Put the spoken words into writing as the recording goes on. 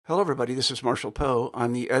Hello, everybody. This is Marshall Poe.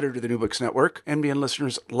 I'm the editor of the New Books Network. NBN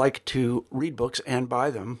listeners like to read books and buy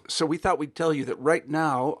them. So we thought we'd tell you that right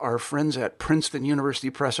now, our friends at Princeton University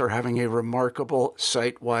Press are having a remarkable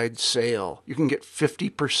site-wide sale. You can get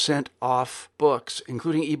 50% off books,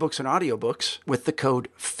 including ebooks and audiobooks, with the code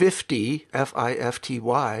 50,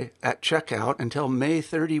 F-I-F-T-Y, at checkout until May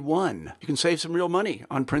 31. You can save some real money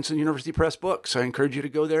on Princeton University Press books. I encourage you to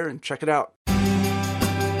go there and check it out.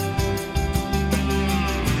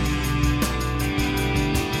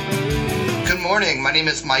 Good morning. My name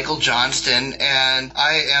is Michael Johnston, and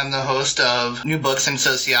I am the host of New Books in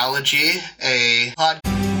Sociology, a podcast.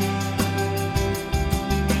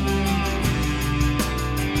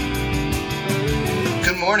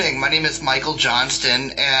 Good morning. My name is Michael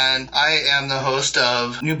Johnston, and I am the host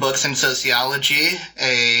of New Books in Sociology,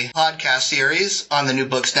 a podcast series on the New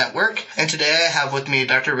Books Network. And today I have with me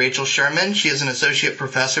Dr. Rachel Sherman. She is an associate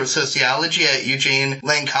professor of sociology at Eugene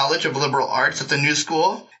Lang College of Liberal Arts at the New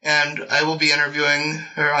School. And I will be interviewing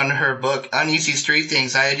her on her book, Uneasy Street, The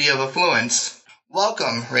Anxiety of Affluence.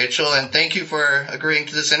 Welcome, Rachel, and thank you for agreeing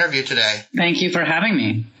to this interview today. Thank you for having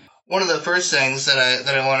me. One of the first things that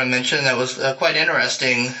I want to mention that was quite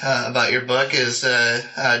interesting about your book is the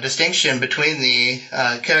distinction between the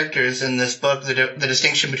characters in this book, the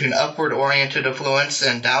distinction between upward-oriented affluence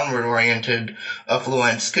and downward-oriented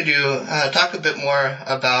affluence. Could you talk a bit more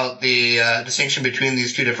about the distinction between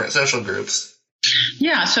these two different social groups?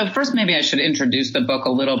 Yeah, so first maybe I should introduce the book a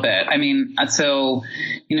little bit.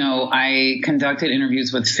 I conducted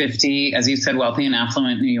interviews with 50, as you said, wealthy and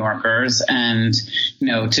affluent New Yorkers. And,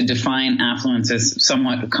 to define affluence is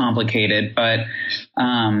somewhat complicated, but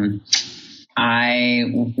I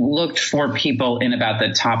looked for people in about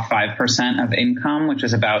the top 5% of income, which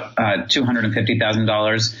is about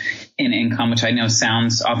 $250,000 in income, which I know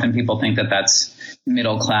sounds, often people think that that's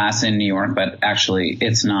middle class in New York, but actually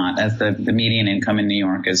it's not, as the median income in New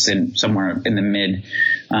York is somewhere in the mid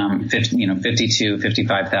 $52,000,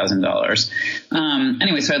 $55,000.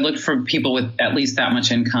 Anyway, so I looked for people with at least that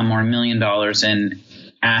much income or $1 million in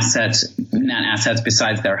net assets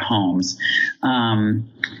besides their homes.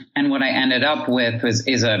 And what I ended up with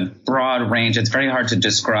is a broad range. It's very hard to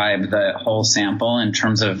describe the whole sample in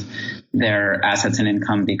terms of their assets and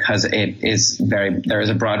income because there is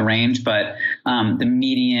a broad range, but the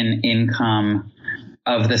median income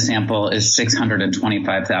of the sample is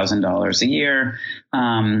 $625,000 a year.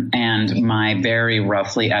 And my very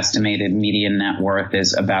roughly estimated median net worth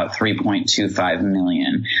is about $3.25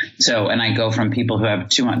 million. So, and I go from people who have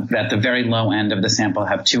at the very low end of the sample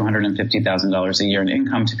have $250,000 a year in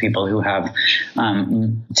income to people who have,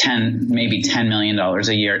 maybe $10 million a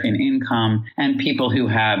year in income, and people who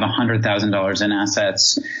have $100,000 in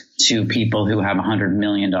assets to people who have $100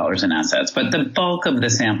 million in assets. But the bulk of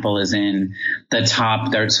the sample is in the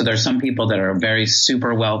top there. So there's some people that are very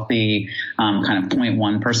super wealthy, kind of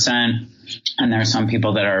 0.1%. And there are some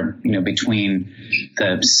people that are, between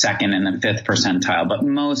the second and the fifth percentile. But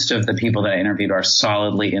most of the people that I interviewed are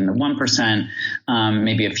solidly in the 1%,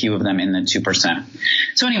 maybe a few of them in the 2%.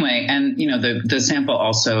 So anyway, and, the sample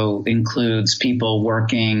also includes people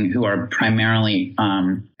working who are primarily,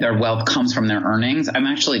 their wealth comes from their earnings. I'm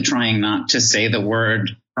actually trying not to say the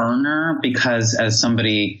word earner because, as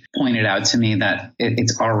somebody pointed out to me, that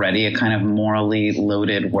it's already a kind of morally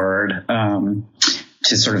loaded word,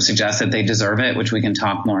 to sort of suggest that they deserve it, which we can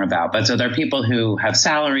talk more about. But so there are people who have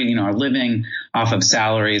salary, are living off of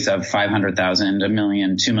salaries of $500,000, $1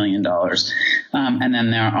 million, $2 million. And then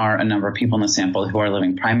there are a number of people in the sample who are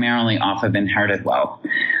living primarily off of inherited wealth.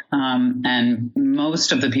 And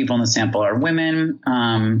most of the people in the sample are women.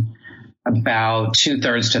 About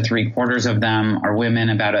 2/3 to 3/4 of them are women.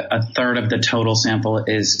 About a third of the total sample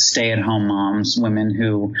is stay-at-home moms, women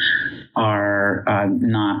who are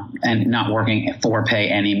not working for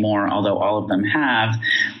pay anymore, although all of them have.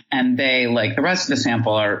 And they, like the rest of the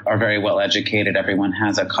sample, are very well educated. Everyone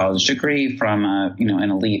has a college degree from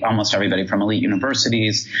an elite, almost everybody from elite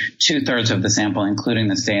universities. 2/3 of the sample, including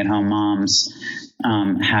the stay-at-home moms,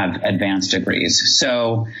 have advanced degrees.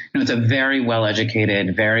 So, it's a very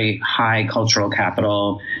well-educated, very high cultural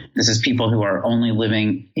capital. This is people who are only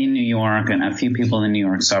living in New York and a few people in the New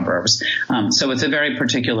York suburbs. So it's a very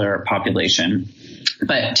particular population.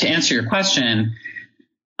 But to answer your question,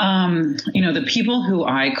 the people who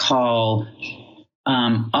I call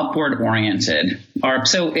upward oriented are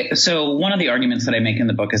so one of the arguments that I make in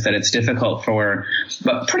the book is that it's difficult for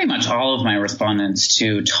pretty much all of my respondents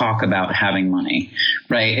to talk about having money,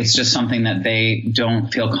 right? It's just something that they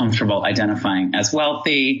don't feel comfortable identifying as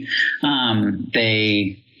wealthy.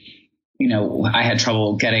 They I had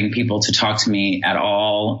trouble getting people to talk to me at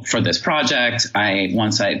all for this project.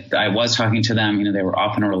 Once I was talking to them, they were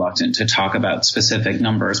often reluctant to talk about specific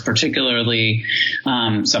numbers, particularly.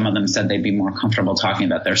 Some of them said they'd be more comfortable talking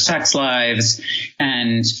about their sex lives.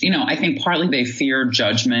 And, I think partly they fear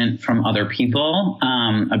judgment from other people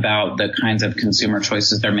about the kinds of consumer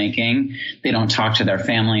choices they're making. They don't talk to their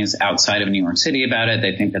families outside of New York City about it.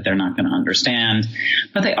 They think that they're not going to understand.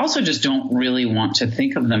 But they also just don't really want to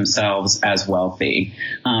think of themselves as wealthy.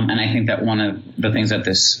 And I think that one of the things that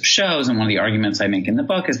this shows, and one of the arguments I make in the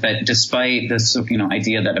book, is that despite this,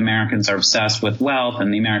 idea that Americans are obsessed with wealth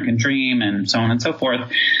and the American dream and so on and so forth,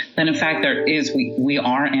 then in fact we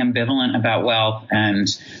are ambivalent about wealth, and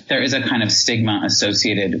there is a kind of stigma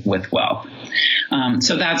associated with wealth.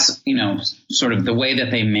 So that's, sort of the way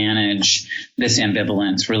that they manage this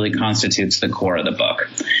ambivalence really constitutes the core of the book.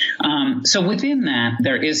 So within that,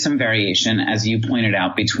 there is some variation, as you pointed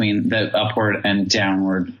out, between the upward and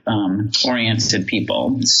downward oriented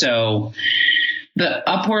people. So the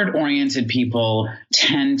upward oriented people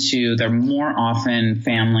they're more often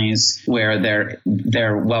families where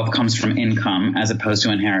their wealth comes from income as opposed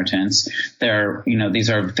to inheritance. These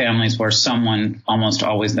are families where someone, almost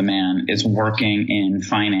always the man, is working in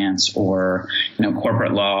finance or,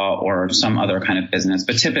 corporate law or some other kind of business,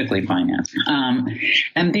 but typically finance.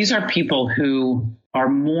 And these are people who are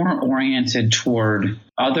more oriented toward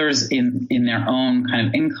others in their own kind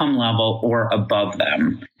of income level or above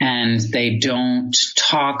them. And they don't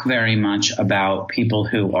talk very much about people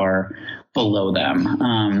who are below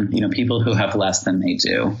them, people who have less than they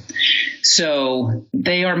do. So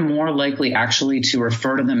they are more likely actually to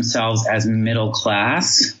refer to themselves as middle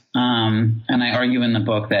class. And I argue in the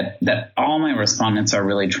book that all my respondents are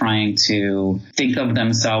really trying to think of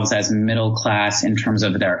themselves as middle class in terms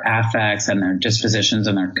of their affects and their dispositions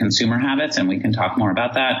and their consumer habits. And we can talk more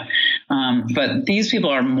about that. But these people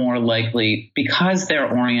are more likely, because they're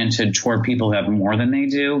oriented toward people who have more than they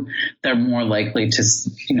do, they're more likely to,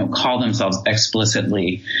 call themselves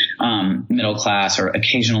explicitly middle class or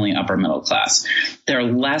occasionally upper middle class. They're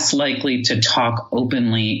less likely to talk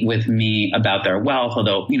openly with me about their wealth,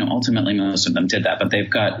 although, ultimately most of them did that, but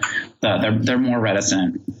they're more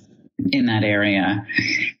reticent in that area.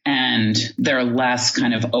 And they're less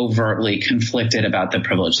kind of overtly conflicted about the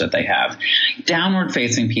privilege that they have. Downward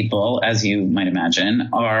facing people, as you might imagine,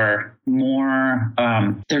 are more,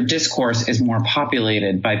 their discourse is more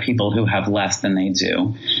populated by people who have less than they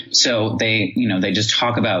do. So they just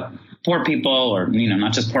talk about poor people, or,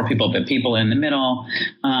 not just poor people, but people in the middle.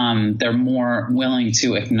 They're more willing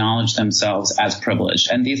to acknowledge themselves as privileged.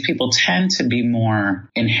 And these people tend to be more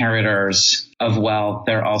inheritors of wealth.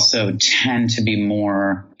 They also tend to be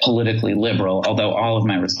more politically liberal, although all of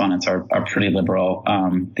my respondents are pretty liberal.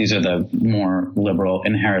 These are the more liberal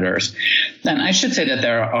inheritors. And I should say that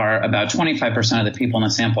there are about 25% of the people in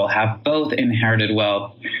the sample have both inherited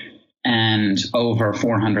wealth and over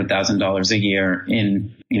 $400,000 a year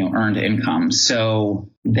in, earned income. So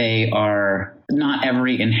not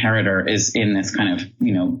every inheritor is in this kind of,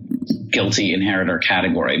 guilty inheritor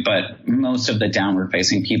category, but most of the downward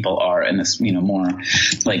facing people are in this, more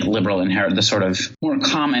like liberal inheritor, the sort of more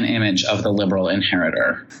common image of the liberal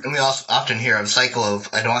inheritor. And we also often hear of cycle of,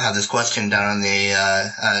 I don't have this question down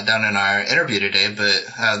in our interview today,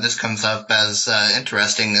 but this comes up as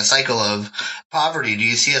interesting, the cycle of poverty. Do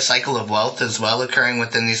you see a cycle of wealth as well occurring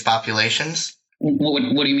within these populations? What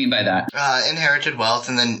do you mean by that? Inherited wealth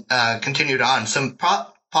and then continued on.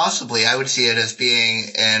 Possibly, I would see it as being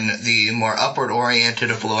in the more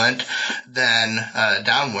upward-oriented affluent than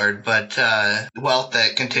downward, but wealth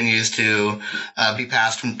that continues to be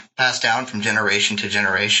passed down from generation to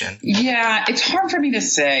generation. Yeah, it's hard for me to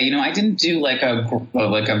say. I didn't do like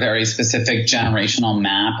a very specific generational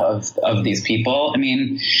map of these people. I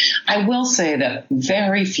mean, I will say that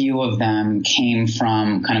very few of them came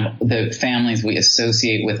from kind of the families we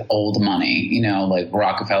associate with old money, like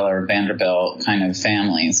Rockefeller, Vanderbilt kind of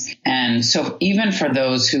families. And so even for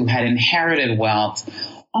those who had inherited wealth,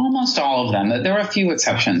 almost all of them, there were a few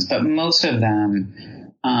exceptions, but most of them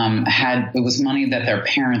it was money that their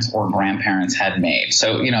parents or grandparents had made.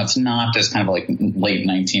 So, it's not just kind of like late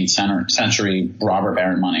 19th century robber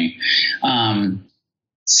baron money.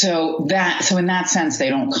 So in that sense, they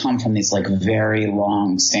don't come from these like very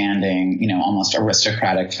long standing, almost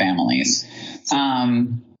aristocratic families.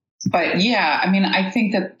 But yeah, I mean, I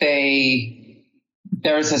think that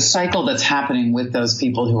there's a cycle that's happening with those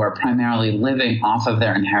people who are primarily living off of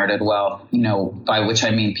their inherited wealth, by which I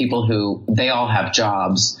mean people who, they all have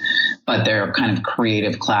jobs, but they're kind of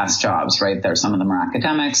creative class jobs, right? Some of them are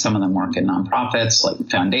academics, some of them work in nonprofits like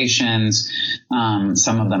foundations,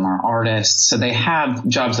 some of them are artists. So they have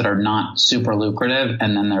jobs that are not super lucrative,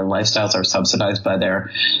 and then their lifestyles are subsidized by their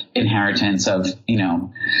inheritance of,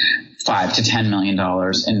 $5 to $10 million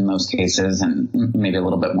in most cases, and maybe a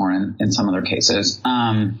little bit more in some other cases.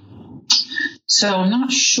 So I'm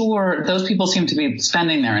not sure. Those people seem to be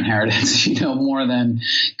spending their inheritance, more than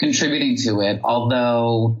contributing to it,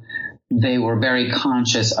 although they were very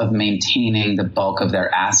conscious of maintaining the bulk of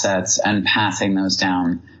their assets and passing those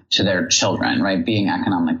down to their children, right? Being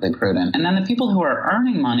economically prudent. And then the people who are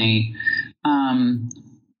earning money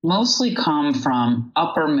mostly come from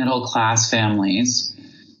upper middle class families,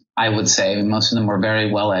 I would say. Most of them were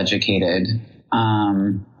very well educated.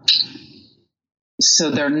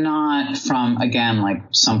 So they're not from, again, like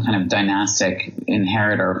some kind of dynastic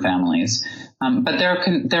inheritor families. But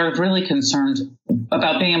they're really concerned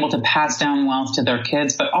about being able to pass down wealth to their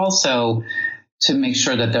kids, but also to make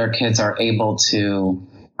sure that their kids are able to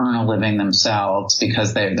earn a living themselves,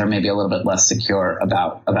 because they're maybe a little bit less secure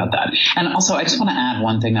about that. And also, I just want to add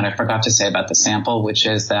one thing that I forgot to say about the sample, which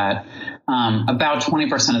is that about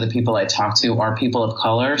 20% of the people I talk to are people of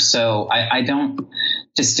color. So I don't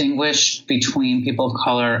distinguish between people of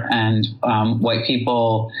color and white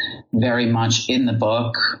people very much in the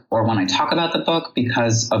book or when I talk about the book,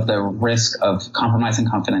 because of the risk of compromising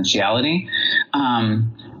confidentiality.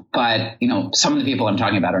 But, some of the people I'm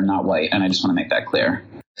talking about are not white, and I just want to make that clear.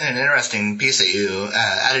 An interesting piece that you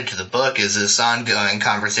added to the book is this ongoing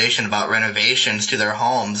conversation about renovations to their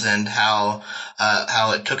homes and how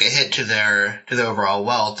it took a hit to their overall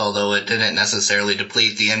wealth, although it didn't necessarily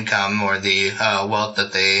deplete the income or the wealth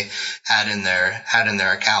that they had in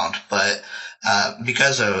their account. But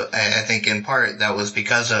because of, I think in part that was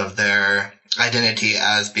because of their identity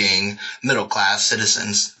as being middle class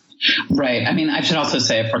citizens. Right. I mean, I should also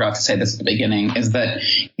say, I forgot to say this at the beginning, is that,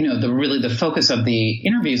 the focus of the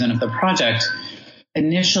interviews and of the project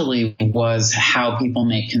initially was how people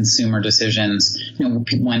make consumer decisions,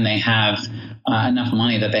 when they have enough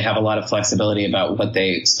money that they have a lot of flexibility about what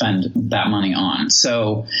they spend that money on.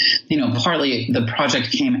 So, partly the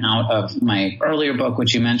project came out of my earlier book,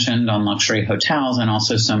 which you mentioned, on luxury hotels, and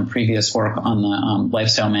also some previous work on the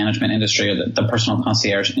lifestyle management industry, or the personal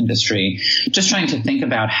concierge industry, just trying to think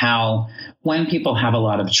about how, when people have a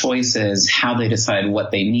lot of choices, how they decide what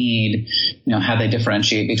they need, how they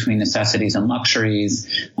differentiate between necessities and luxuries,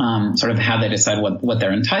 sort of how they decide what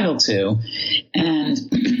they're entitled to.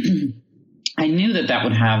 And I knew that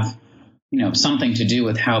would have, something to do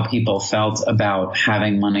with how people felt about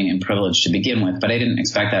having money and privilege to begin with, but I didn't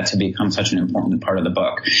expect that to become such an important part of the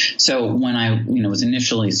book. So when I, was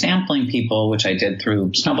initially sampling people, which I did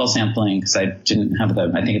through snowball sampling, because I didn't have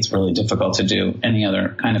I think it's really difficult to do any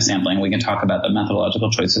other kind of sampling. We can talk about the methodological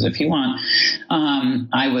choices if you want.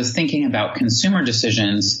 I was thinking about consumer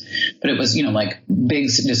decisions, but it was, like big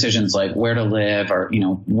decisions like where to live, or,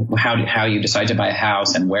 how you decide to buy a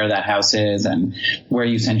house and where that house is and where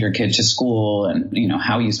you send your kid to school, and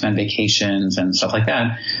how you spend vacations and stuff like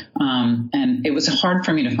that. And it was hard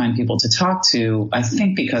for me to find people to talk to, I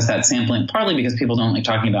think because that sampling, partly because people don't like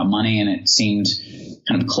talking about money and it seemed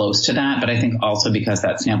kind of close to that, but I think also because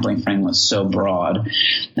that sampling frame was so broad.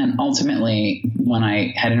 And ultimately, when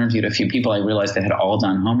I had interviewed a few people, I realized they had all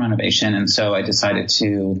done home renovation. And so I decided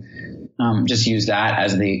to just use that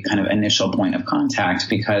as the kind of initial point of contact,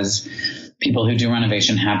 because people who do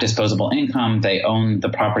renovation have disposable income. They own the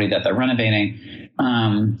property that they're renovating.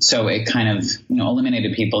 So it kind of,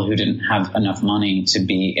 eliminated people who didn't have enough money to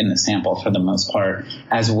be in the sample for the most part,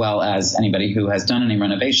 as well as anybody who has done any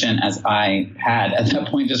renovation, as I had at that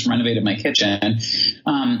point just renovated my kitchen,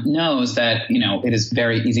 knows that, it is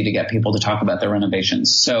very easy to get people to talk about their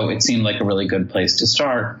renovations. So it seemed like a really good place to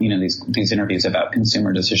start, these interviews about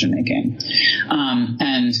consumer decision making.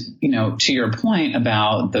 And, to your point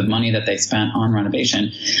about the money that they spent on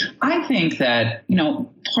renovation, I think that,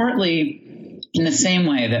 partly in the same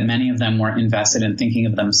way that many of them were invested in thinking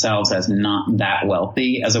of themselves as not that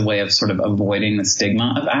wealthy, as a way of sort of avoiding the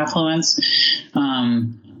stigma of affluence,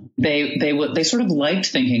 they sort of liked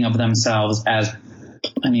thinking of themselves as,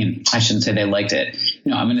 I shouldn't say they liked it.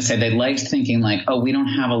 I'm going to say they liked thinking like, oh, we don't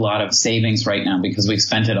have a lot of savings right now because we've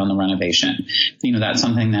spent it on the renovation. That's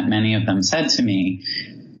something that many of them said to me.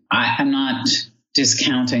 I'm not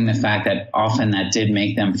discounting the fact that often that did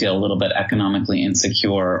make them feel a little bit economically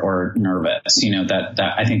insecure or nervous,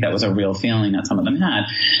 that I think that was a real feeling that some of them had.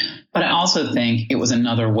 But I also think it was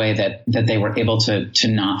another way that they were able to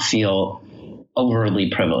not feel overly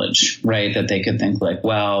privileged, right? That they could think like,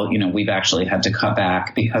 well, we've actually had to cut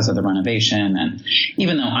back because of the renovation. And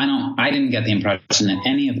even though I didn't get the impression that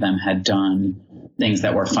any of them had done things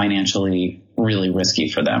that were financially really risky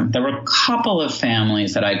for them. There were a couple of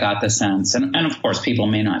families that I got the sense, and of course people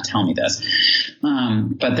may not tell me this,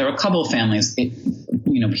 but there were a couple of families,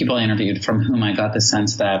 people I interviewed from whom I got the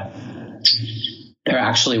sense that there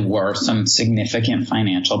actually were some significant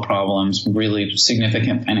financial problems, really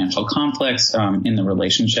significant financial conflicts in the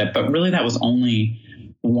relationship. But really that was only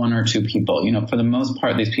one or two people. For the most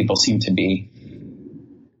part, these people seem to be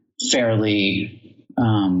fairly,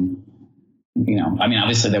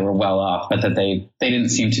 obviously they were well off, but that they didn't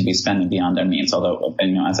seem to be spending beyond their means. Although,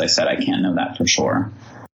 as I said, I can't know that for sure.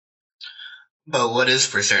 But what is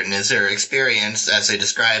for certain is their experience, as they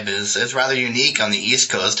describe, is rather unique on the East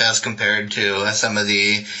Coast as compared to, as some of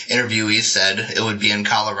the interviewees said, it would be in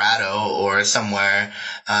Colorado or somewhere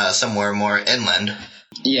more inland.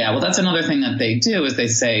 Yeah, well, that's another thing that they do is they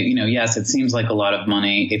say, yes, it seems like a lot of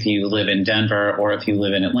money if you live in Denver or if you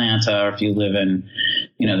live in Atlanta or if you live in,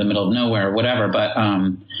 the middle of nowhere or whatever. But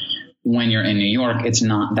when you're in New York, it's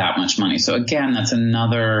not that much money. So again, that's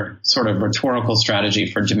another sort of rhetorical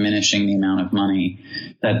strategy for diminishing the amount of money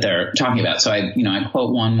that they're talking about. So I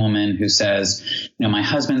quote one woman who says, my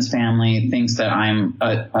husband's family thinks that I'm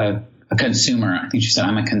a consumer. I think she said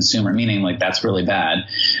I'm a consumer, meaning like that's really bad.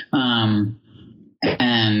 And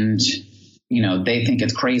they think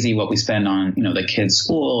it's crazy what we spend on, the kids'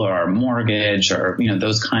 school or our mortgage or,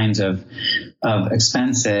 those kinds of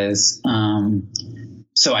expenses.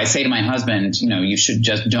 So I say to my husband, you should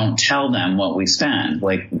just don't tell them what we spend,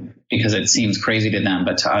 because it seems crazy to them,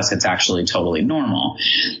 but to us, it's actually totally normal.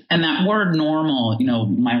 And that word normal,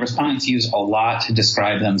 my respondents use a lot to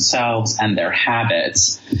describe themselves and their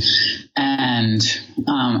habits. And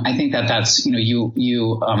I think that's,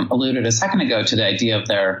 you alluded a second ago to the idea of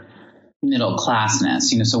their middle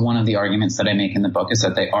classness. So one of the arguments that I make in the book is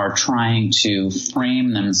that they are trying to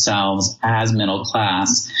frame themselves as middle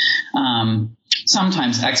class.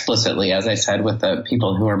 Sometimes explicitly, as I said, with the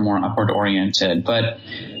people who are more upward oriented, but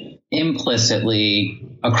implicitly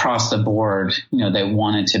across the board, they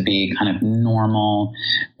wanted to be kind of normal,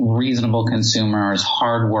 reasonable consumers,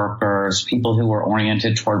 hard workers, people who were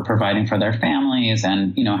oriented toward providing for their families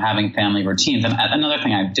and, having family routines. And another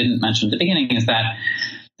thing I didn't mention at the beginning is that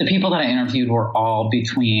the people that I interviewed were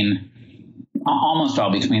almost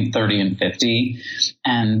all between 30 and 50.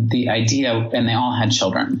 And the idea, and they all had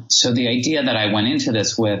children. So the idea that I went into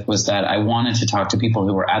this with was that I wanted to talk to people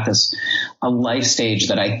who were at a life stage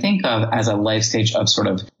that I think of as a life stage of sort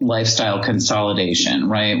of lifestyle consolidation,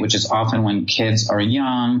 right? Which is often when kids are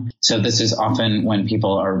young. So this is often when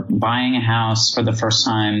people are buying a house for the first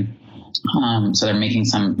time. So they're making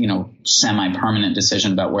some, semi-permanent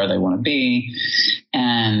decision about where they want to be.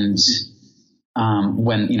 And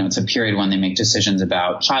when, it's a period when they make decisions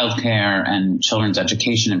about childcare and children's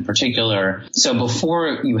education in particular. So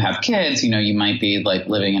before you have kids, you might be like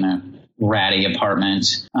living in a ratty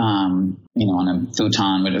apartment, on a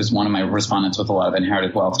futon, but it was one of my respondents with a lot of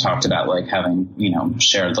inherited wealth talked about like having,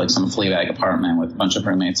 shared like some Fleabag apartment with a bunch of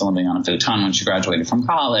roommates living on a futon when she graduated from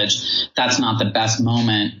college. That's not the best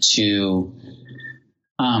moment to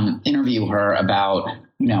interview her about,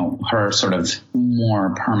 her sort of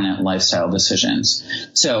more permanent lifestyle decisions.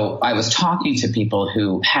 So I was talking to people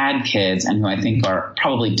who had kids and who I think are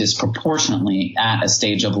probably disproportionately at a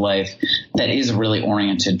stage of life that is really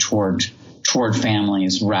oriented toward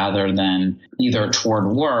families rather than either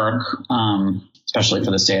toward work, especially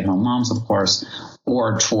for the stay-at-home moms, of course,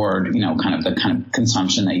 or toward, kind of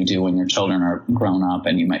consumption that you do when your children are grown up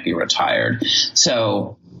and you might be retired.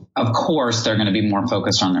 So of course, they're going to be more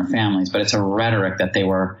focused on their families, but it's a rhetoric that they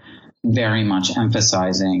were very much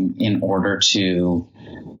emphasizing in order to,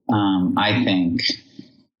 I think,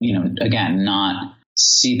 again, not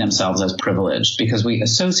see themselves as privileged, because we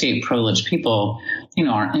associate privileged people,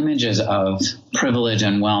 our images of privilege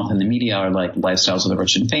and wealth in the media are like lifestyles of the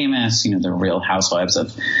rich and famous, the Real Housewives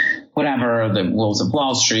of whatever, the Wolves of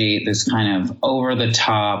Wall Street, this kind of over the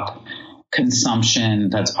top consumption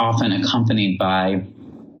that's often accompanied by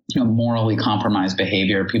morally compromised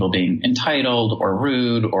behavior, people being entitled or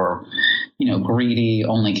rude or, greedy,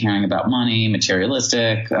 only caring about money,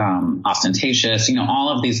 materialistic, ostentatious, all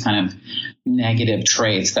of these kind of negative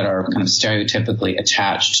traits that are kind of stereotypically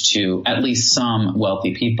attached to at least some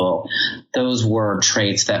wealthy people. Those were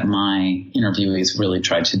traits that my interviewees really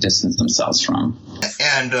tried to distance themselves from.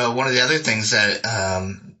 And one of the other things that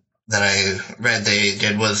I read they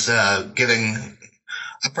did was giving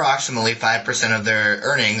approximately 5% of their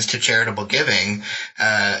earnings to charitable giving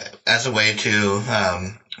as a way to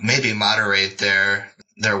maybe moderate their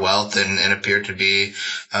wealth and appear to be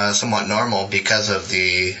somewhat normal because of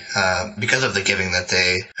the giving that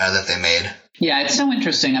they made. Yeah, it's so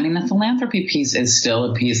interesting. I mean, the philanthropy piece is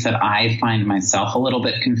still a piece that I find myself a little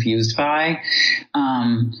bit confused by.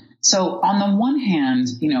 So on the one hand,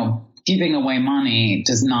 giving away money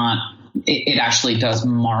does not, it actually does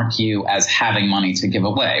mark you as having money to give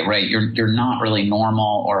away, right? You're not really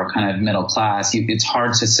normal or kind of middle class. It's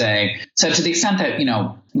hard to say. So to the extent that,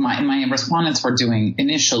 my respondents were doing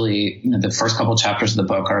initially, the first couple chapters of the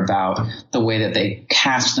book are about the way that they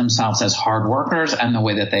cast themselves as hard workers and the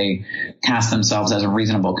way that they cast themselves as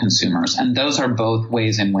reasonable consumers. And those are both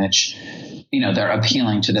ways in which they're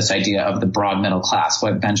appealing to this idea of the broad middle class,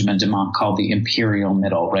 what Benjamin Dimmock called the imperial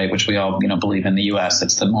middle, right? Which we all, believe in the U.S.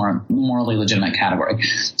 It's the more morally legitimate category.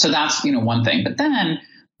 So that's, one thing. But then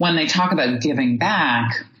when they talk about giving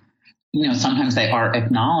back, sometimes they are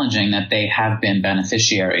acknowledging that they have been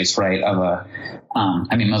beneficiaries, right, of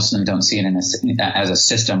most of them don't see it as a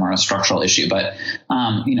system or a structural issue, but,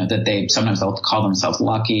 that sometimes they'll call themselves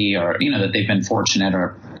lucky or, that they've been fortunate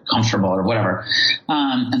or comfortable or whatever.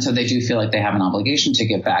 And so they do feel like they have an obligation to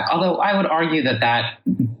give back. Although I would argue that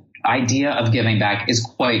idea of giving back is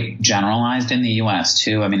quite generalized in the U.S.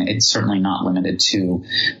 too. I mean, it's certainly not limited to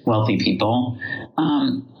wealthy people.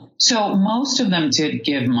 So most of them did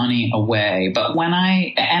give money away, but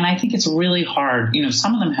I think it's really hard,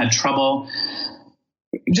 some of them had trouble,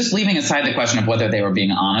 just leaving aside the question of whether they were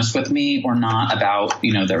being honest with me or not about,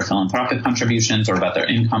 their philanthropic contributions or about their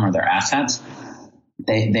income or their assets.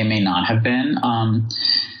 They may not have been.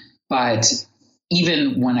 But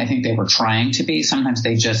even when I think they were trying to be, sometimes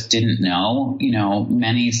they just didn't know.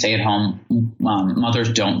 Many stay-at-home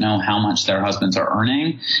mothers don't know how much their husbands are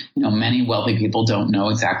earning. Many wealthy people don't know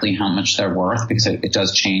exactly how much they're worth because it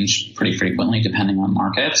does change pretty frequently depending on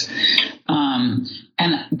markets.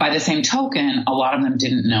 And by the same token, a lot of them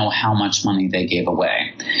didn't know how much money they gave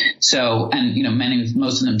away. So, and,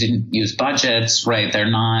 most of them didn't use budgets, right? They're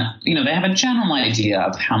not, they have a general idea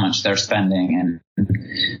of how much they're spending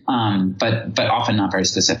but often not very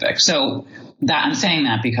specific. So that I'm saying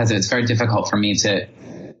that because it's very difficult for me to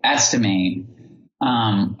estimate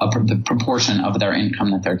the proportion of their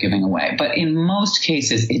income that they're giving away. But in most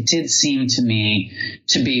cases, it did seem to me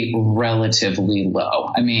to be relatively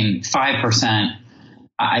low. I mean, 5%,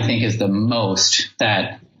 I think, is the most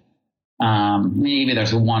that maybe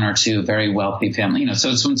there's one or two very wealthy family. So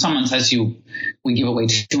it's when someone says we give away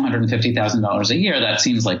 $250,000 a year, that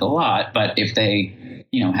seems like a lot. But if they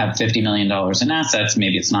have $50 million in assets,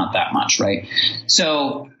 maybe it's not that much, right?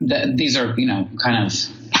 So these are, kind of,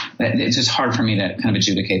 it's just hard for me to kind of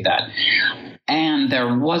adjudicate that. And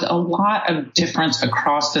there was a lot of difference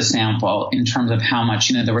across the sample in terms of how much,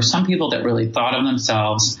 there were some people that really thought of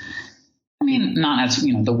themselves. I mean, not as,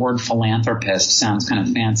 the word philanthropist sounds kind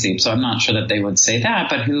of fancy, so I'm not sure that they would say that,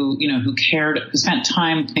 but who cared, who spent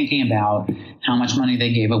time thinking about how much money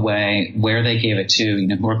they gave away, where they gave it to,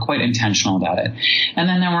 who were quite intentional about it. And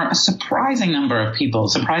then there were a surprising number of people,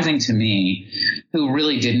 surprising to me, who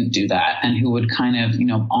really didn't do that and who would kind of,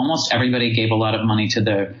 almost everybody gave a lot of money to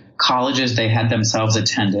the colleges they had themselves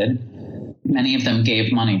attended. Many of them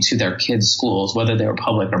gave money to their kids' schools, whether they were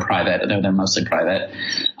public or private, though they're mostly private.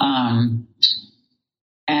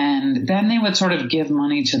 And then they would sort of give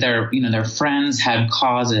money to their friends had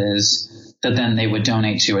causes that then they would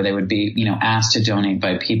donate to, or they would be, asked to donate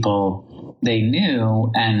by people they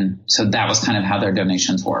knew. And so that was kind of how their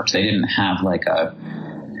donations worked. They didn't have like a,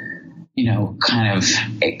 kind of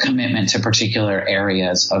a commitment to particular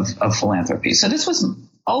areas of philanthropy. So this was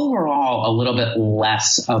overall a little bit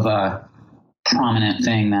less of a prominent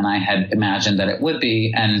thing than I had imagined that it would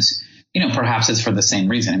be. And, perhaps it's for the same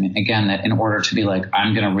reason. I mean, again, that in order to be like,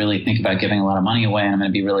 I'm going to really think about giving a lot of money away, and I'm going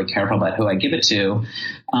to be really careful about who I give it to,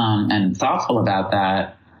 and thoughtful about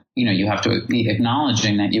that, you have to be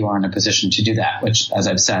acknowledging that you are in a position to do that, which, as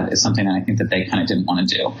I've said, is something that I think that they kind of didn't want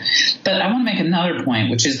to do. But I want to make another point,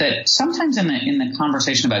 which is that sometimes in the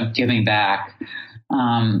conversation about giving back,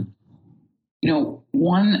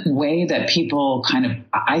 one way that people kind of,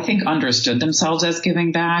 I think, understood themselves as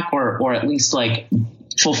giving back, or at least like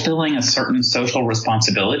fulfilling a certain social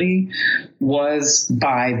responsibility, was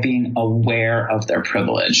by being aware of their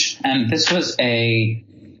privilege. And this was a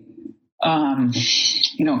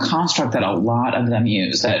construct that a lot of them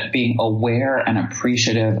use, that being aware and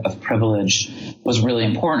appreciative of privilege was really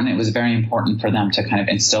important. It was very important for them to kind of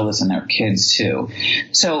instill this in their kids too.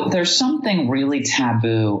 So there's something really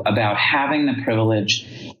taboo about having the privilege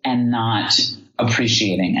and not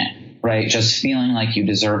appreciating it. right? Just feeling like you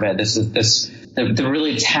deserve it. The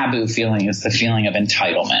really taboo feeling is the feeling of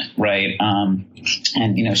entitlement, right? And,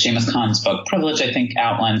 Seamus Khan's book, Privilege, I think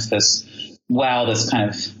outlines this kind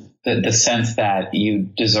of the sense that you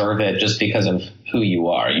deserve it just because of who you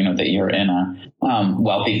are, that you're in a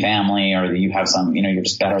wealthy family, or that you have some, you're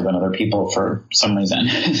just better than other people for some reason.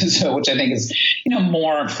 So, which I think is,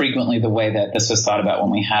 more frequently the way that this was thought about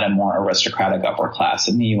when we had a more aristocratic upper class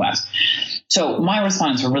in the U.S. So my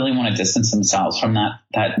respondents really want to distance themselves from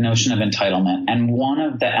that notion of entitlement. And one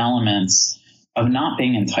of the elements of not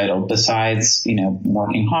being entitled, besides,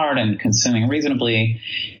 working hard and consuming reasonably,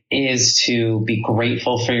 is to be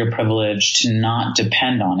grateful for your privilege, to not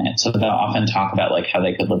depend on it. So they'll often talk about like how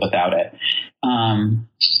they could live without it.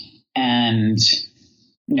 And,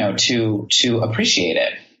 to appreciate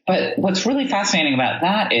it. But what's really fascinating about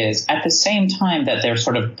that is at the same time that they're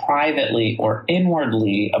sort of privately or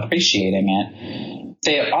inwardly appreciating it,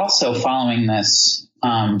 they're also following this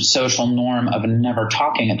social norm of never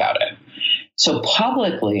talking about it. So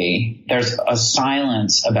publicly, there's a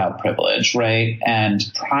silence about privilege, right? And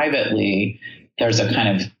privately, there's a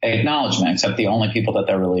kind of acknowledgement, except the only people that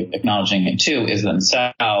they're really acknowledging it to is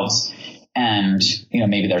themselves and,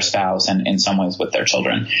 maybe their spouse, and in some ways with their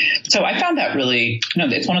children. So I found that really,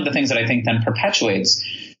 it's one of the things that I think then perpetuates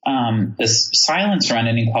this silence around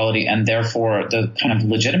inequality, and therefore the kind of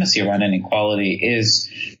legitimacy around inequality is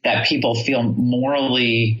that people feel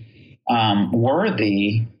morally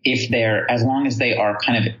worthy as long as they are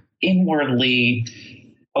kind of inwardly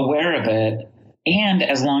aware of it, and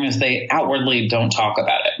as long as they outwardly don't talk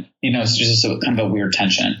about it. It's just kind of a weird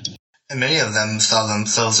tension. And many of them saw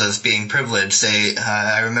themselves as being privileged.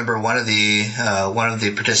 I remember one of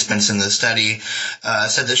the participants in the study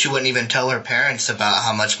said that she wouldn't even tell her parents about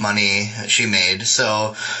how much money she made.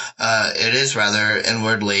 So it is rather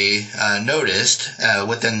inwardly noticed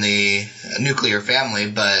within the nuclear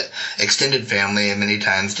family, but extended family many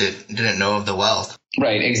times didn't know of the wealth.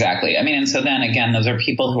 Right, exactly. And so then again, those are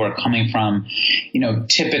people who are coming from,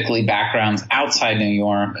 typically backgrounds outside New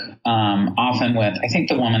York, often with, I think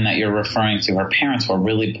the woman that you're referring to, her parents were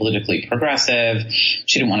really politically progressive.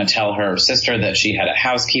 She didn't want to tell her sister that she had a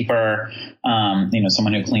housekeeper,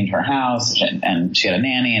 someone who cleaned her house, and she had a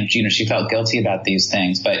nanny, and, she felt guilty about these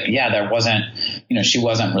things. But yeah, there wasn't, she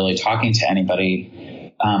wasn't really talking to anybody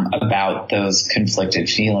about those conflicted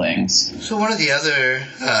feelings. So one of the other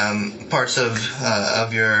parts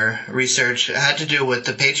of your research had to do with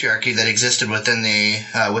the patriarchy that existed within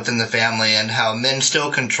the family, and how men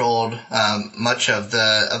still controlled much of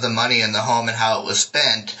the money in the home and how it was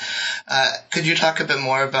spent. Could you talk a bit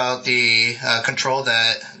more about the control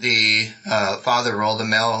that the father role, the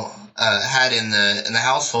male, had in the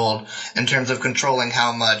household in terms of controlling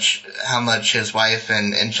how much his wife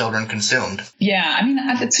and children consumed? Yeah,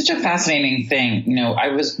 it's such a fascinating thing.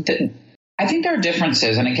 I think there are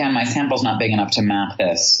differences, and again, my sample's not big enough to map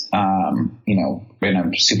this, in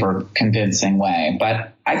a super convincing way.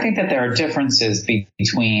 But I think that there are differences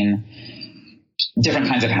between different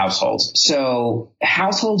kinds of households. So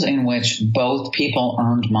households in which both people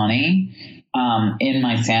earned money. In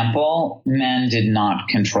my sample, men did not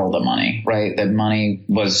control the money, right? The money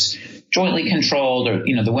was jointly controlled, or,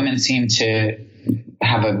 the women seemed to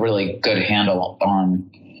have a really good handle on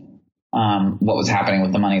what was happening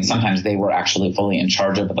with the money. Sometimes they were actually fully in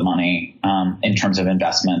charge of the money in terms of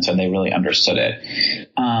investment, so they really understood it.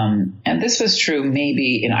 And this was true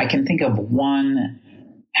maybe, I can think of one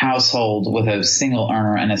household with a single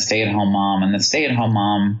earner and a stay-at-home mom, and the stay-at-home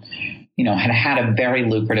mom had a very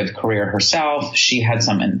lucrative career herself. She and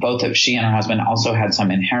her husband also had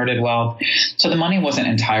some inherited wealth. So the money wasn't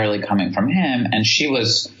entirely coming from him. And she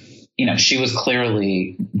was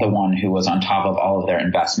clearly the one who was on top of all of their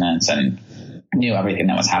investments and knew everything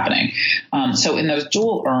that was happening. So in those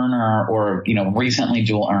dual earner or, recently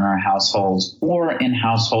dual earner households, or in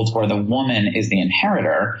households where the woman is the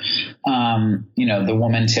inheritor, the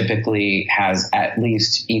woman typically has at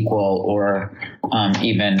least equal or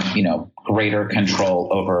even, greater control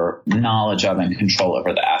over knowledge of and control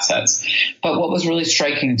over the assets. But what was really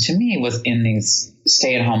striking to me was in these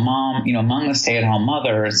stay-at-home among the stay-at-home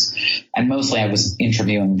mothers, and mostly I was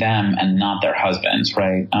interviewing them and not their husbands,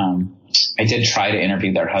 right? I did try to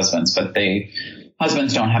interview their husbands, but they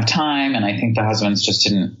husbands don't have time. And I think the husbands just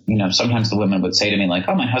didn't, sometimes the women would say to me like,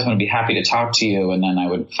 oh, my husband would be happy to talk to you. And then I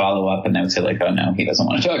would follow up and they would say like, oh no, he doesn't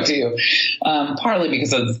want to talk to you. Partly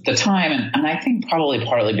because of the time. And I think probably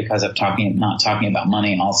partly because of not talking about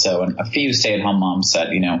money also. And a few stay-at-home moms said,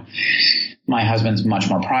 my husband's much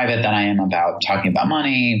more private than I am about talking about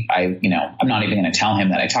money. I'm not even going to tell him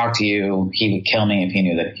that I talked to you. He would kill me if he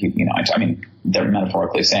knew that they're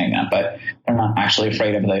metaphorically saying that, but they're not actually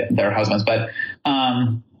afraid of their husbands. But,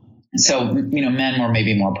 so, men were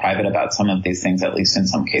maybe more private about some of these things, at least in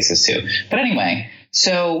some cases too. But anyway,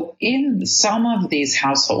 so in some of these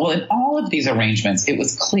households, in all of these arrangements, it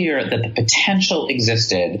was clear that the potential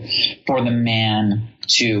existed for the man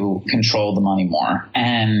to control the money more.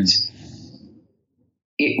 And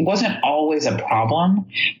it wasn't always a problem,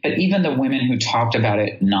 but even the women who talked about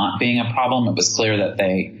it not being a problem, it was clear that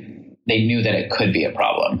they knew that it could be a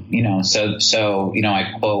problem, So,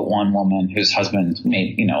 I quote one woman whose husband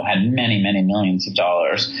made, had many, many millions of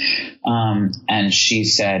dollars. And she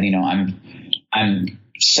said, I'm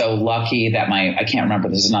so lucky that I can't remember,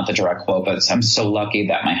 this is not the direct quote, but I'm so lucky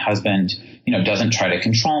that my husband, doesn't try to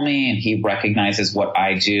control me, and he recognizes what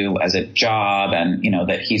I do as a job. And,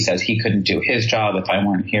 that he says he couldn't do his job if I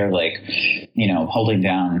weren't here, like, holding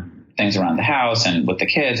down things around the house and with the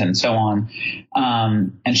kids and so on.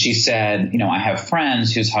 And she said, I have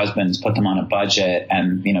friends whose husbands put them on a budget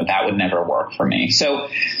and, that would never work for me. So,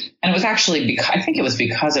 and it was actually I think it was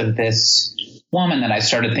because of this woman that I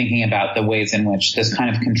started thinking about the ways in which this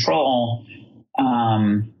kind of control,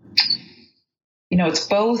 it's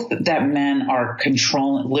both that men are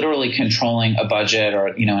literally controlling a budget or,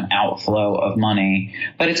 an outflow of money,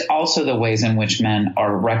 but it's also the ways in which men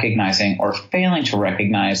are recognizing or failing to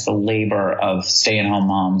recognize the labor of stay-at-home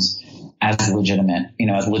moms as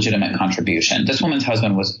legitimate contribution. This woman's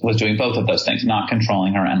husband was doing both of those things, not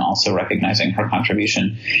controlling her and also recognizing her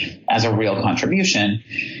contribution as a real contribution.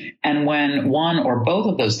 And when one or both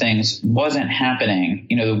of those things wasn't happening,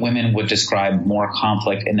 the women would describe more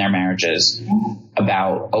conflict in their marriages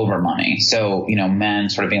over money. So, men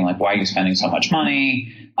sort of being like, why are you spending so much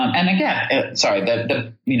money? And again,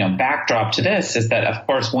 the backdrop to this is that, of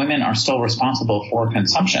course, women are still responsible for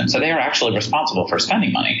consumption. So they are actually responsible for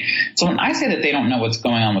spending money. So when I say that they don't know what's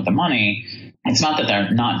going on with the money, it's not that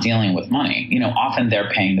they're not dealing with money. Often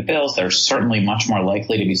they're paying the bills. They're certainly much more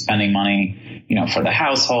likely to be spending money, for the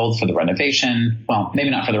household, for the renovation. Well, maybe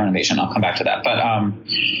not for the renovation. I'll come back to that.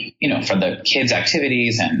 But, for the kids'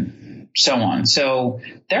 activities and so on. So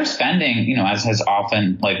they're spending, as has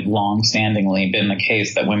often long-standingly been the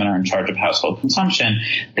case that women are in charge of household consumption.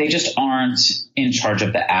 They just aren't in charge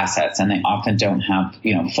of the assets, and they often don't have,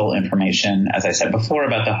 full information, as I said before,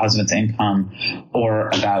 about the husband's income or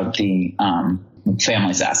about the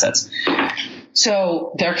family's assets.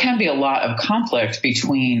 So there can be a lot of conflict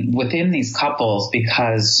within these couples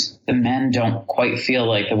because the men don't quite feel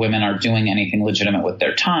like the women are doing anything legitimate with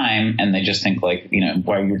their time. And they just think why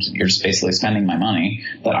you're basically spending my money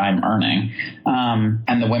that I'm earning.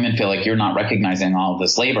 And the women feel like you're not recognizing all of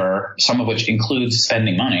this labor, some of which includes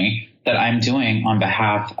spending money that I'm doing on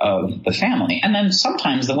behalf of the family. And then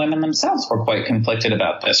sometimes the women themselves were quite conflicted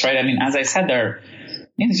about this, right? I mean, as I said,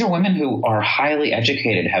 these are women who are highly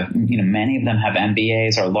educated, many of them have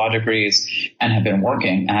MBAs or law degrees and have been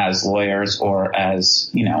working as lawyers or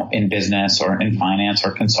as, in business or in finance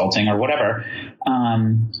or consulting or whatever.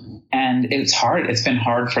 And it's been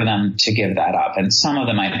hard for them to give that up. And some of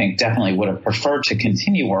them, I think, definitely would have preferred to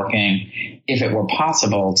continue working if it were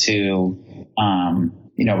possible to,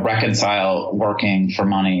 reconcile working for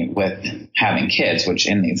money with having kids, which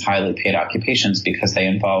in these highly paid occupations, because they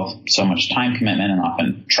involve so much time commitment and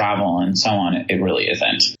often travel and so on, it really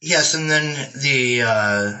isn't. Yes, and then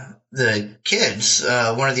the kids,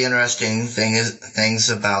 one of the interesting things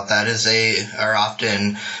about that is they are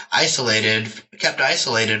often kept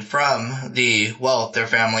isolated from the wealth their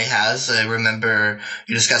family has. I remember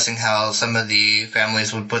you discussing how some of the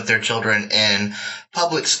families would put their children in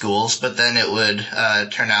public schools, but then it would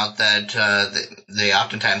turn out that they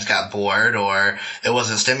oftentimes got bored or it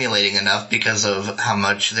wasn't stimulating enough because of how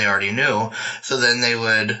much they already knew. So then they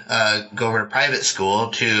would go over to private school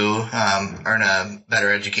to earn a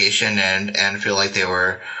better education and feel like they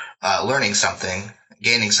were learning something,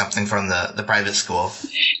 gaining something from the private school.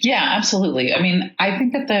 Yeah, absolutely. I mean, I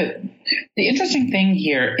think that the interesting thing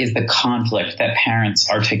here is the conflict that parents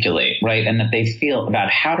articulate, right? And that they feel about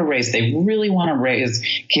how to raise. They really want to raise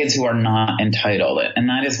kids who are not entitled. And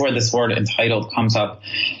that is where this word entitled comes up,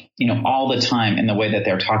 all the time in the way that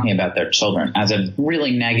they're talking about their children as a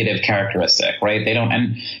really negative characteristic, right? They don't,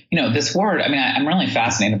 and this word, I mean, I'm really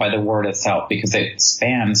fascinated by the word itself because it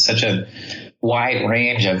spans such a wide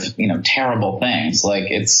range of, terrible things. Like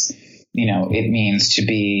it means to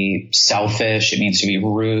be selfish. It means to be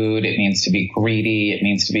rude. It means to be greedy. It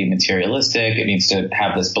means to be materialistic. It means to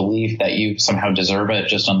have this belief that you somehow deserve it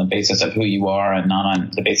just on the basis of who you are and not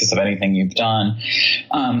on the basis of anything you've done.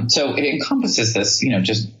 So it encompasses this,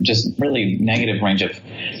 just really negative range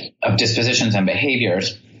of dispositions and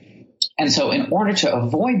behaviors. And so in order to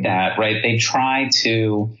avoid that, right, they try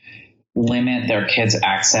to limit their kids'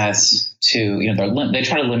 access to, they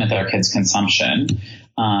try to limit their kids' consumption.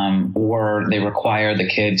 Or they require the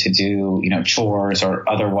kid to do, chores or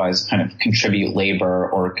otherwise kind of contribute labor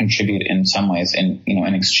or contribute in some ways in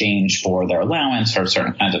exchange for their allowance or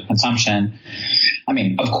certain kinds of consumption. I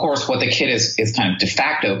mean, of course, what the kid is kind of de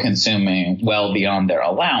facto consuming well beyond their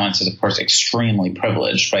allowance is, of course, extremely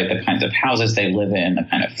privileged, right? The kinds of houses they live in, the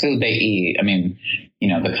kind of food they eat. I mean,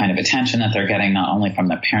 the kind of attention that they're getting not only from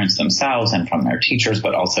the parents themselves and from their teachers,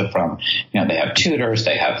 but also from, they have tutors,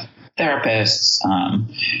 they have therapists,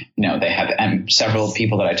 they have, and several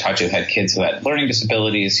people that I talked to had kids who had learning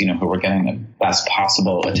disabilities, who were getting the best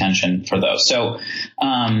possible attention for those. So,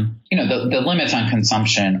 the limits on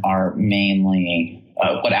consumption are mainly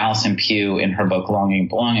what Alison Pugh in her book Longing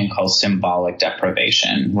Belonging calls symbolic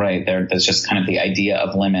deprivation, right? There's just kind of the idea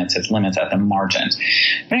of limits. It's limits at the margins.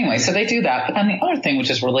 But anyway, so they do that. But then the other thing, which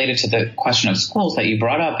is related to the question of schools that you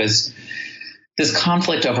brought up, is this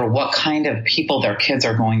conflict over what kind of people their kids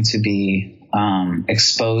are going to be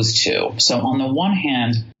exposed to. So on the one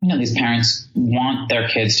hand, these parents want their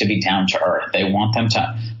kids to be down to earth. They want them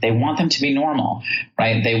to be normal,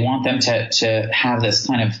 right? They want them to have this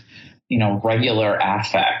kind of, regular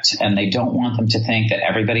affect, and they don't want them to think that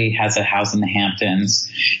everybody has a house in the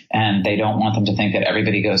Hamptons, and they don't want them to think that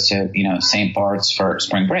everybody goes to, St. Bart's for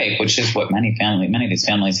spring break, which is what many of these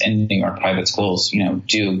families in New York private schools,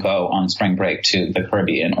 do go on spring break to the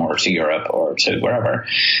Caribbean or to Europe or to wherever.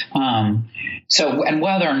 And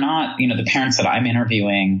whether or not, the parents that I'm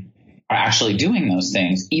interviewing are actually doing those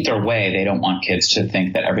things, either way, they don't want kids to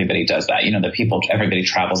think that everybody does that. Everybody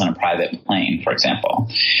travels in a private plane, for example.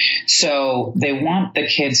 So they want the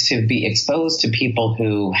kids to be exposed to people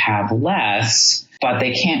who have less, but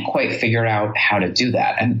they can't quite figure out how to do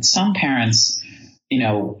that. And some parents,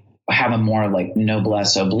 have a more like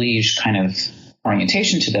noblesse oblige kind of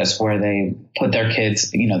orientation to this, where they put their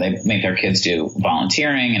kids, they make their kids do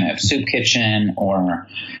volunteering in a soup kitchen or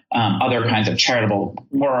other kinds of charitable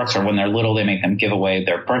works, or when they're little, they make them give away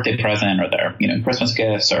their birthday present or their, Christmas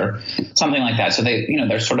gifts or something like that. So they,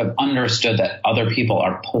 they're sort of understood that other people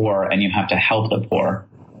are poor and you have to help the poor.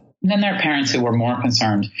 And then there are parents who were more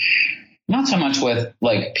concerned, not so much with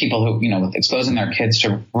like people who, with exposing their kids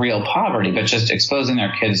to real poverty, but just exposing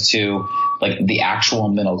their kids to like the actual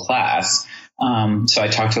middle class. So I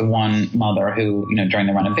talked to one mother who, during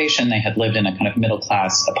the renovation, they had lived in a kind of middle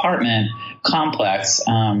class apartment complex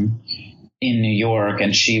in New York.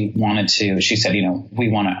 And she said, we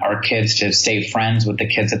want our kids to stay friends with the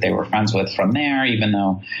kids that they were friends with from there, even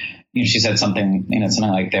though, she said something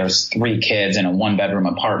like there's 3 kids in a 1-bedroom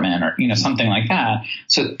apartment or, something like that.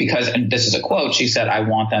 So because, and this is a quote, she said, I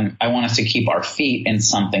want us to keep our feet in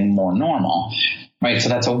something more normal. Right. So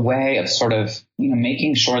that's a way of sort of,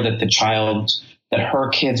 making sure that that her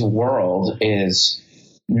kid's world is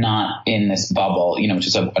not in this bubble, which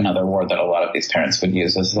is another word that a lot of these parents would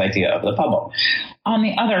use, this idea of the bubble. On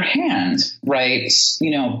the other hand, right,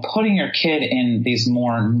 putting your kid in these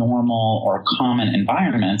more normal or common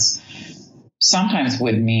environments sometimes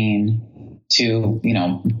would mean to,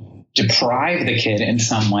 deprive the kid in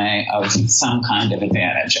some way of some kind of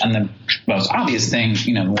advantage. And the most obvious thing,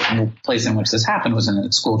 the place in which this happened was in the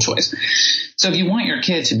school choice. So if you want your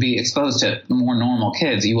kid to be exposed to more normal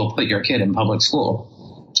kids, you will put your kid in public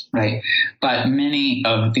school, right? But many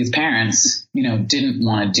of these parents, didn't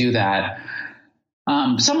want to do that.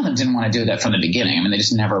 Some of them didn't want to do that from the beginning. I mean, they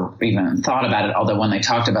just never even thought about it. Although when they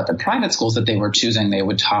talked about the private schools that they were choosing, they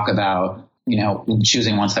would talk about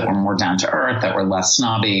choosing ones that were more down to earth, that were less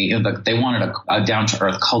snobby. They wanted a down to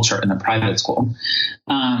earth culture in the private school.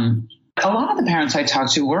 A lot of the parents I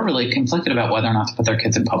talked to were really conflicted about whether or not to put their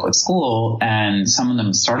kids in public school. And some of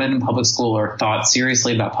them started in public school or thought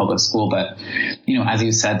seriously about public school. But, as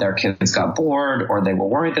you said, their kids got bored, or they were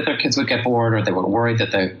worried that their kids would get bored, or they were worried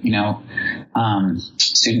that the,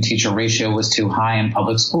 student teacher ratio was too high in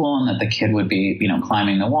public school and that the kid would be,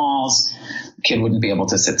 climbing the walls. The kid wouldn't be able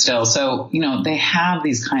to sit still. So, they have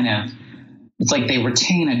these kind of, it's like they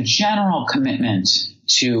retain a general commitment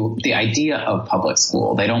to the idea of public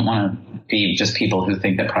school. They don't want to be just people who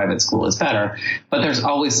think that private school is better, but there's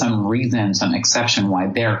always some reason, some exception why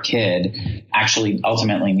their kid actually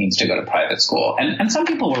ultimately needs to go to private school. And some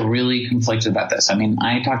people were really conflicted about this. I mean,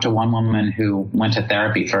 I talked to one woman who went to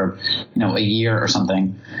therapy for, a year or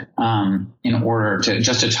something, in order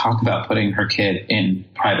to talk about putting her kid in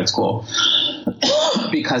private school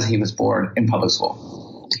because he was bored in public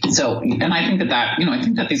school. So, and I think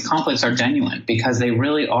that these conflicts are genuine because they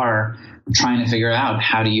really are trying to figure out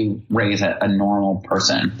how do you raise a normal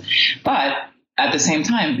person. But at the same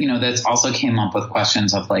time, that's also came up with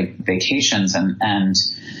questions of like vacations and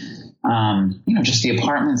just the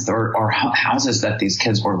apartments or houses that these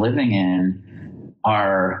kids were living in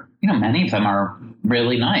are, many of them are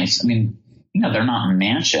really nice. I mean, they're not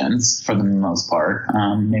mansions for the most part.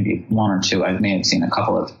 Maybe one or two. I may have seen a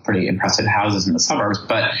couple of pretty impressive houses in the suburbs,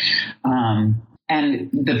 but and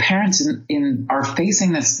the parents are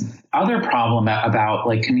facing this other problem about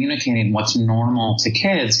like communicating what's normal to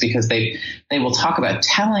kids because they will talk about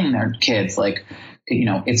telling their kids like,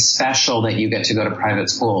 it's special that you get to go to private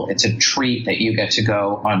school. It's a treat that you get to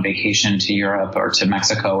go on vacation to Europe or to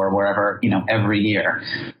Mexico or wherever, every year.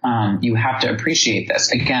 You have to appreciate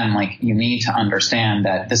this. Again, like you need to understand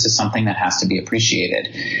that this is something that has to be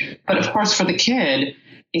appreciated. But of course, for the kid,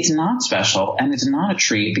 it's not special and it's not a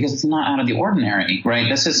treat because it's not out of the ordinary, right?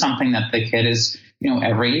 This is something that the kid is,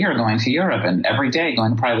 every year going to Europe and every day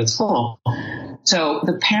going to private school. So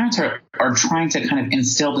the parents are trying to kind of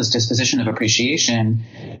instill this disposition of appreciation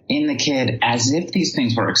in the kid as if these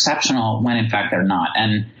things were exceptional when in fact they're not.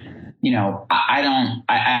 And,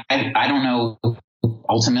 I don't know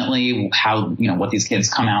ultimately how, what these kids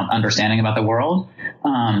come out understanding about the world.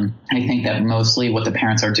 I think that mostly what the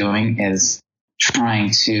parents are doing is trying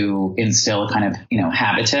to instill a kind of,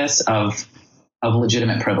 habitus of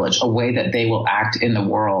legitimate privilege, a way that they will act in the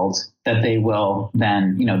world, that they will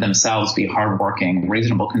then, themselves be hardworking,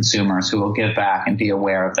 reasonable consumers who will give back and be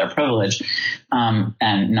aware of their privilege,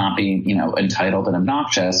 and not be, entitled and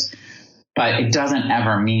obnoxious. But it doesn't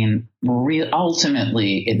ever mean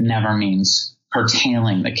ultimately, it never means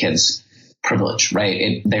curtailing the kids' privilege,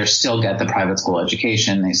 right? They still get the private school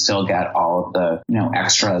education. They still get all of the,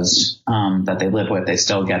 extras that they live with. They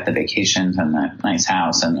still get the vacations and the nice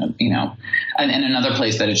house and the, and another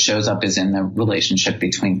place that it shows up is in the relationship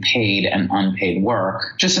between paid and unpaid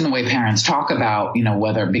work, just in the way parents talk about,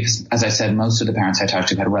 whether, because as I said, most of the parents I talked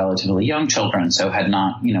to had relatively young children, so had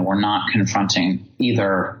not, were not confronting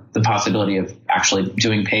either the possibility of actually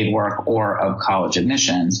doing paid work or of college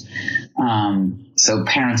admissions. So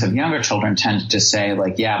parents of younger children tend to say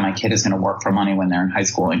like, yeah, my kid is going to work for money when they're in high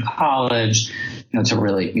school and college, to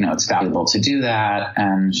really, it's valuable to do that.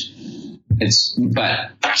 And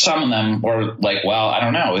but some of them were like, well, I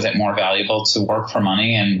don't know. Is it more valuable to work for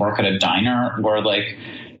money and work at a diner or like,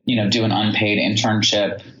 do an unpaid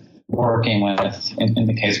internship working with, in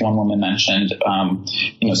the case one woman mentioned,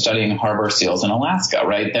 studying harbor seals in Alaska,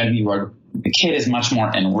 right? Then the kid is much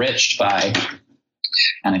more enriched by,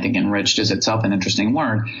 and I think enriched is itself an interesting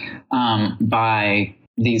word, by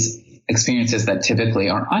these experiences that typically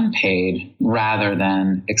are unpaid rather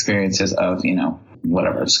than experiences of,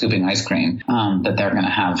 whatever, scooping ice cream, that they're going to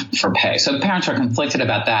have for pay. So parents are conflicted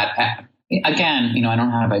about that. Again, I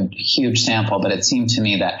don't have a huge sample, but it seemed to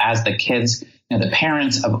me that as the kids, the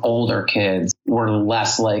parents of older kids were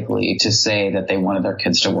less likely to say that they wanted their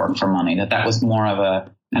kids to work for money, that was more of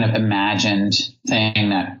a kind of imagined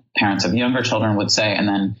thing that parents of younger children would say. And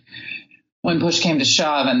then when push came to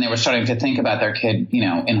shove and they were starting to think about their kid,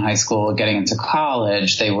 in high school, getting into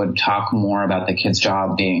college, they would talk more about the kid's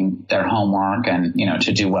job being their homework and,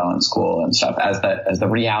 to do well in school and stuff as the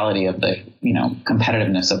reality of the,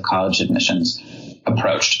 competitiveness of college admissions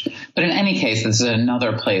approached. But in any case, this is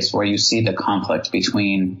another place where you see the conflict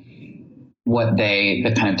between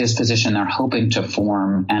the kind of disposition they're hoping to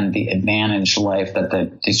form and the advantaged life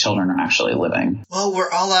that these children are actually living. Well,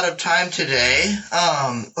 we're all out of time today.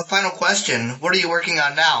 A final question. What are you working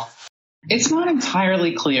on now? It's not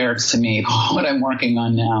entirely clear to me what I'm working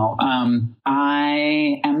on now.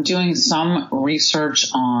 I am doing some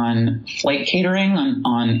research on flight catering,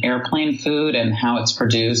 on airplane food and how it's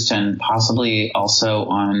produced, and possibly also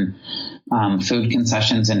on food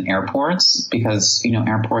concessions in airports, because,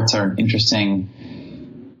 airports are an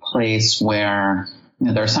interesting place where,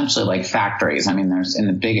 they're essentially like factories. I mean, there's in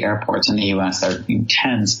the big airports in the U.S., there are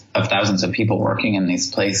tens of thousands of people working in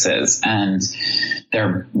these places, and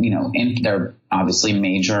they're, they're obviously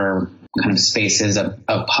major kind of spaces of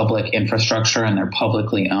public infrastructure, and they're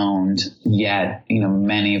publicly owned. Yet,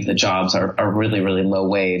 many of the jobs are really, really low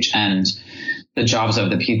wage, and the jobs of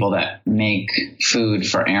the people that make food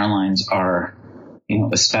for airlines are,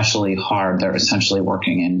 especially hard. They're essentially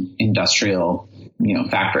working in industrial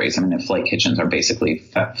factories. I mean, the flight kitchens are basically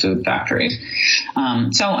food factories.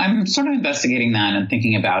 So I'm sort of investigating that and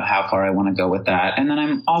thinking about how far I want to go with that. And then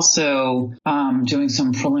I'm also doing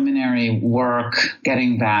some preliminary work,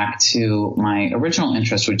 getting back to my original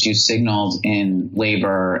interest, which you signaled in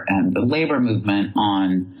labor and the labor movement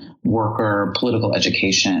on worker political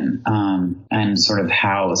education, and sort of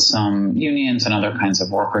how some unions and other kinds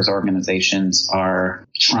of workers' organizations are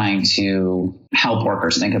trying to help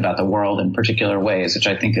workers think about the world in particular ways, which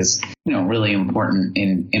I think is, really important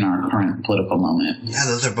in our current political moment. Yeah,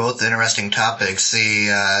 those are both interesting topics. The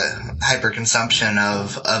hyperconsumption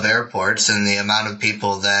of airports and the amount of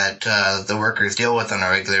people that the workers deal with on a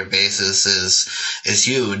regular basis is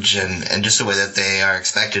huge, and just the way that they are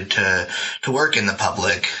expected to work in the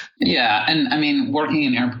public. Yeah. And I mean, working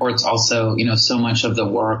in airports also, so much of the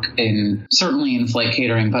work certainly in flight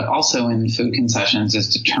catering, but also in food concessions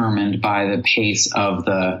is determined by the pace of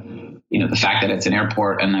the fact that it's an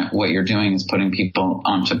airport and that what you're doing is putting people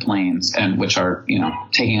onto planes and which are,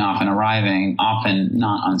 taking off and arriving, often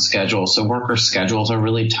not on schedule. So workers' schedules are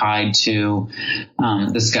really tied to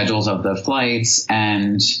the schedules of the flights,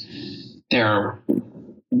 and their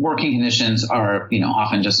working conditions are,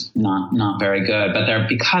 often just not very good. But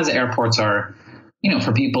because airports are,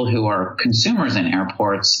 for people who are consumers in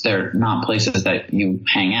airports, they're not places that you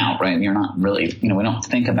hang out, right? You're not really, we don't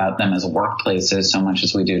think about them as workplaces so much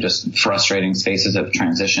as we do just frustrating spaces of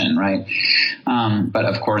transition, right? But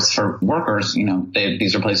of course, for workers,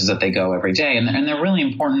 these are places that they go every day, and they're really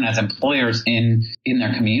important as employers in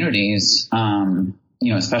their communities.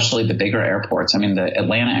 Especially the bigger airports. I mean, the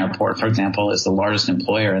Atlanta airport, for example, is the largest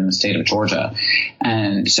employer in the state of Georgia.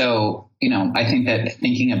 And so, I think that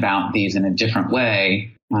thinking about these in a different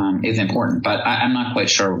way is important. But I'm not quite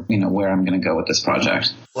sure, where I'm going to go with this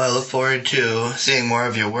project. Well, I look forward to seeing more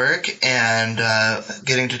of your work and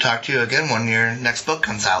getting to talk to you again when your next book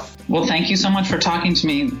comes out. Well, thank you so much for talking to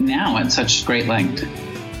me now at such great length.